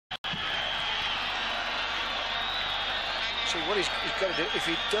See, what he's got to do, if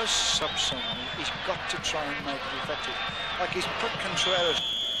he does sub someone, he's got to try and make it effective. Like he's put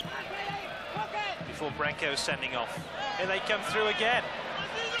Contreras. Before Branco's sending off. Here they come through again.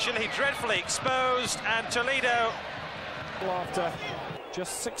 Chile dreadfully exposed, and Toledo. After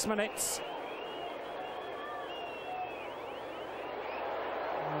just 6 minutes.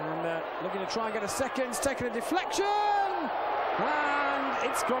 And looking to try and get a second, it's taken a deflection. And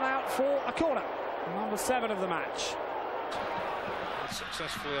it's gone out for a corner. Number 7 of the match.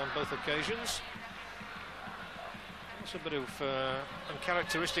 Successfully on both occasions. It's a bit of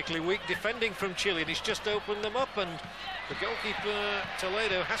uncharacteristically weak defending from Chile, and he's just opened them up, and the goalkeeper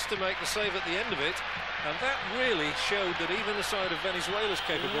Toledo has to make the save at the end of it, and that really showed that even the side of Venezuela's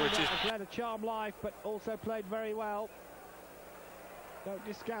capabilities. He led a charmed life, but also played very well. Don't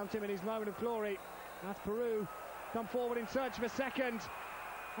discount him in his moment of glory. As Peru come forward in search of a second,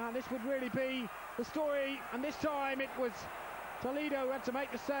 and this would really be the story, and this time it was Toledo who had to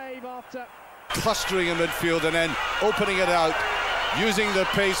make the save after clustering in midfield and then opening it out, using the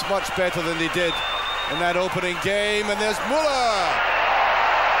pace much better than they did in that opening game. And there's Muller.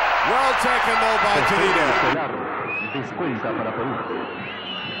 Well taken though by Toledo.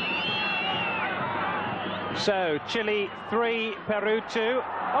 So Chile 3, Peru 2.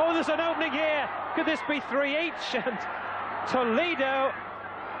 Oh, there's an opening here. Could this be 3 each? And Toledo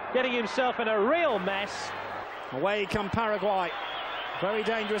getting himself in a real mess. Away come Paraguay. Very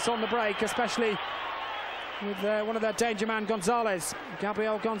dangerous on the break, especially with one of their danger man, Gonzalez,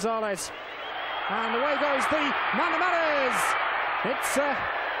 Gabriel Gonzalez. And away goes the Manamares. It's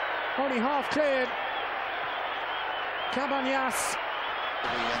only half cleared. Cabañas.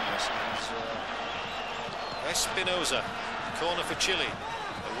 Espinosa, corner for Chile,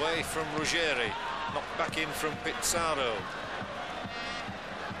 away from Ruggeri, knocked back in from Pizarro.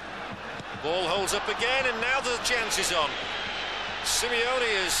 Ball holds up again, and now the chance is on. Simeone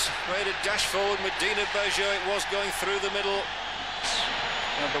has made a dash forward. Medina Bejo, it was going through the middle.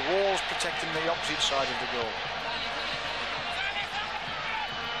 And the wall's protecting the opposite side of the goal.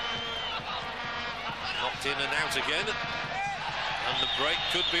 Knocked in and out again. And the break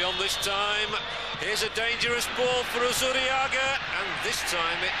could be on this time. Here's a dangerous ball for Uzuriaga, and this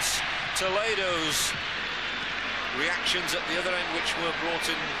time it's Toledo's reactions at the other end which were brought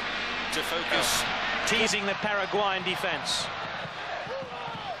in to focus. Teasing the Paraguayan defence.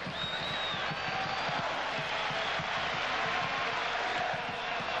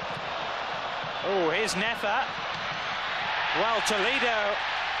 Oh, here's Nefa. Well, Toledo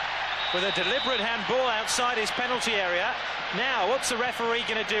with a deliberate handball outside his penalty area. Now, what's the referee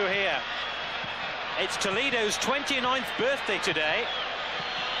going to do here? It's Toledo's 29th birthday today.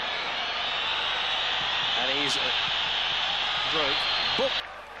 And he's booked.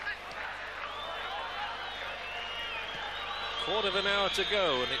 Quarter of an hour to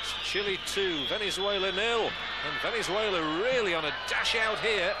go, and it's Chile 2, Venezuela 0. And Venezuela really on a dash out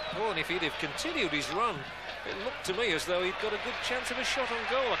here. Oh, and if he'd have continued his run, it looked to me as though he'd got a good chance of a shot on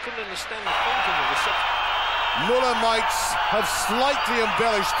goal. I couldn't understand the thinking of the shot. Muller might have slightly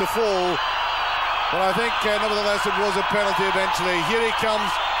embellished the fall, but I think nevertheless it was a penalty eventually. Here he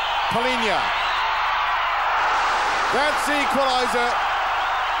comes, Palhinha. That's the equaliser.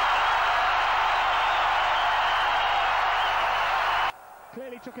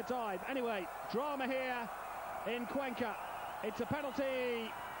 Clearly took a dive. Anyway, drama here in Cuenca. It's a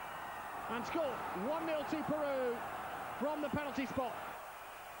penalty and score 1-0 to Peru from the penalty spot.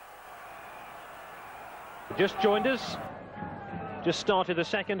 Just joined us. Just started the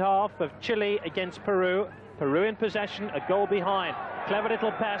second half of Chile against Peru. Peru in possession, a goal behind. Clever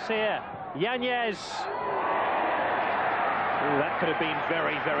little pass here. Yanez. Ooh, that could have been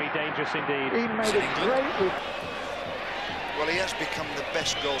very, very dangerous indeed. He made it great. Well, he has become the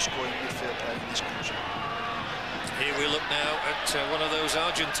best goal-scoring midfield player in this country. Here we look now at one of those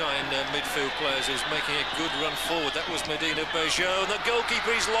Argentine midfield players who's making a good run forward. That was Medina Bejo, and the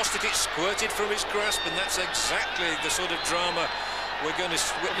goalkeeper, he's lost it. It squirted from his grasp, and that's exactly the sort of drama we're going to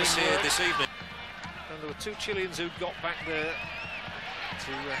witness here this evening. And there were two Chileans who got back there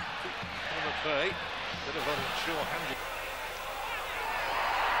to keep them at bay. Bit of unsure-handed.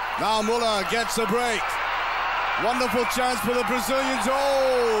 Now Muller gets a break. Wonderful chance for the Brazilians.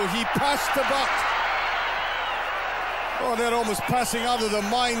 Oh, he passed the buck. Oh, they're almost passing out of their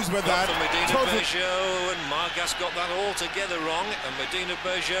minds with that. Medina Bejo, and Margas got that altogether wrong, and Medina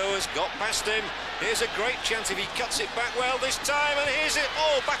Bejo has got past him. Here's a great chance if he cuts it back well this time, and here's it.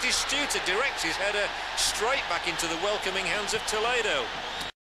 Oh, Batistuta directs his header straight back into the welcoming hands of Toledo.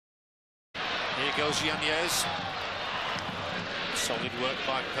 Here goes Yanez. Solid work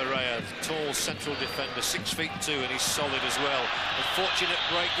by Pereira, tall central defender, 6'2", and he's solid as well. A fortunate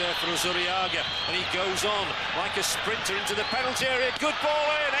break there for Uzuriaga, and he goes on like a sprinter into the penalty area. Good ball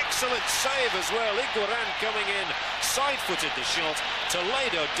in, excellent save as well. Iguaran coming in, side-footed the shot.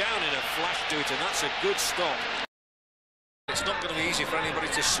 Toledo down in a flash do it, and that's a good stop. It's not going to be easy for anybody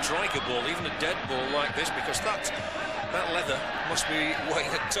to strike a ball, even a dead ball like this, because that leather must be weighing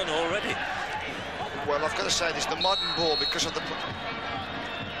a ton already. Well, I've got to say this, the modern ball, because of the...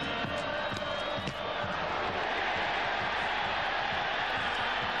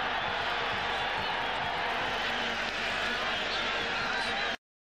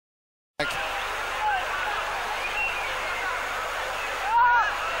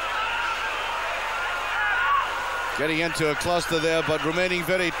 Getting into a cluster there, but remaining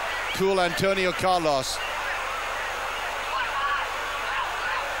very cool, Antonio Carlos.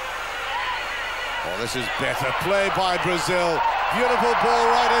 Oh, this is better play by Brazil. Beautiful ball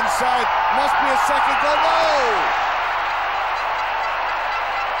right inside. Must be a second goal. No!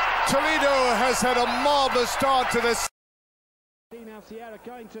 Toledo has had a marvelous start to this. Now Sierra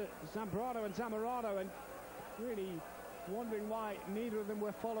going to Zambrano and Zamorano, and really wondering why neither of them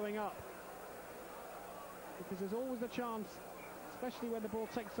were following up. Because there's always the chance, especially when the ball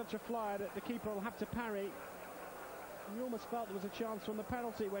takes such a flyer, that the keeper will have to parry. You almost felt there was a chance from the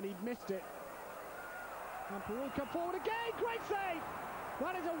penalty when he missed it. And Peru come forward again, great save!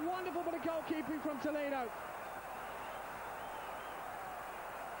 That is a wonderful bit of goalkeeping from Toledo.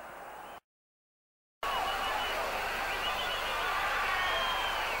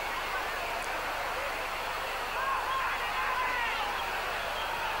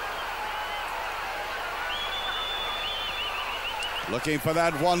 Looking for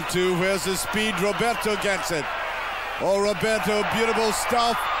that 1-2, where's the speed? Roberto gets it. Oh, Roberto, beautiful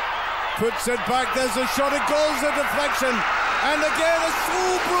stuff. Puts it back, there's a shot, it goes, a deflection. And again, a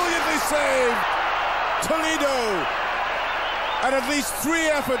so brilliantly saved. Toledo. And at least 3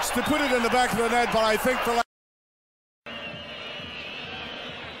 efforts to put it in the back of the net, but I think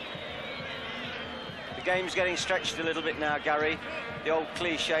the game's getting stretched a little bit now, Gary. The old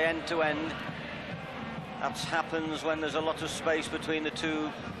cliche, end to end. That happens when there's a lot of space between the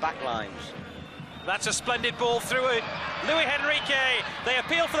two back lines. That's a splendid ball through it. Luis Enrique, they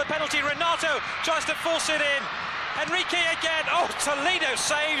appeal for the penalty. Renato tries to force it in. Enrique again. Oh, Toledo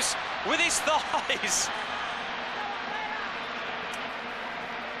saves with his thighs.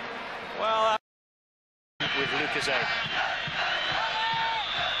 Well, with Lucas.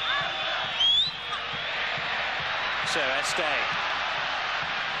 Este.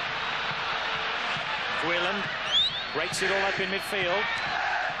 Guillen breaks it all up in midfield.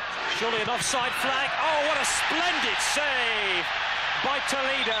 Surely an offside flag. Oh, what a splendid save by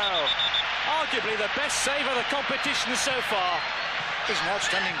Toledo. Arguably the best save of the competition so far. He's an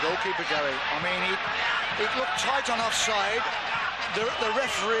outstanding goalkeeper, Gary. I mean, he looked tight on offside. The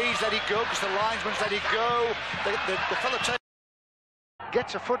referees let it go because the linesmen let it go. The fellow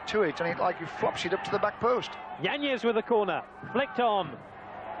gets a foot to it, and he flops it up to the back post. Yanez with the corner, flicked on.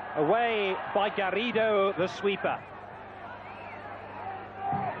 Away by Garrido, the sweeper.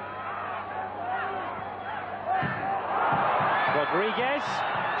 Rodriguez,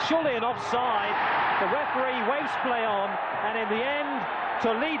 surely an offside. The referee waves play on, and in the end,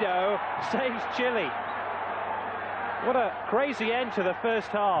 Toledo saves Chile. What a crazy end to the first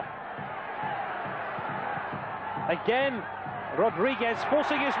half. Again, Rodriguez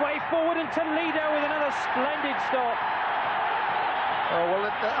forcing his way forward, and Toledo with another splendid stop. Oh, well,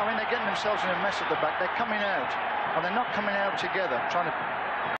 I mean, they're getting themselves in a mess at the back. They're coming out, and they're not coming out together, trying to...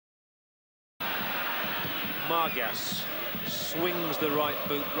 Margas swings the right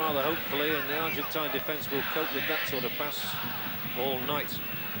boot rather hopefully, and the Argentine defence will cope with that sort of pass all night.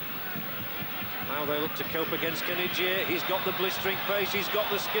 Now they look to cope against Canigia. He's got the blistering pace, he's got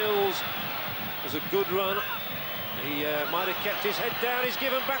the skills. There's a good run. He might have kept his head down. He's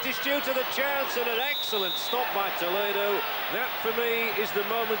given Batistuta the chance, and an excellent stop by Toledo. That, for me, is the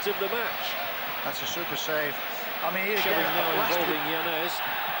moment of the match. That's a super save. I mean, showing now involving Yanez.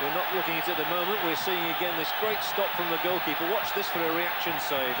 We're not looking at it at the moment. We're seeing again this great stop from the goalkeeper. Watch this for a reaction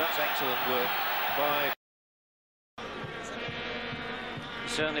save. That's excellent work by... He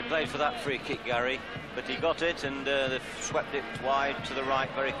certainly played for that free kick, Gary, but he got it, and they've swept it wide to the right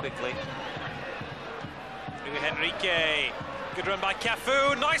very quickly. Luis Enrique, good run by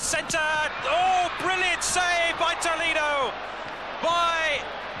Cafu, nice centre, oh, brilliant save by Toledo, by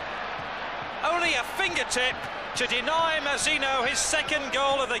only a fingertip to deny Mazzino his second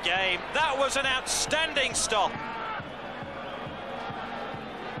goal of the game. That was an outstanding stop.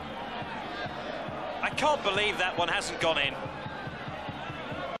 I can't believe that one hasn't gone in.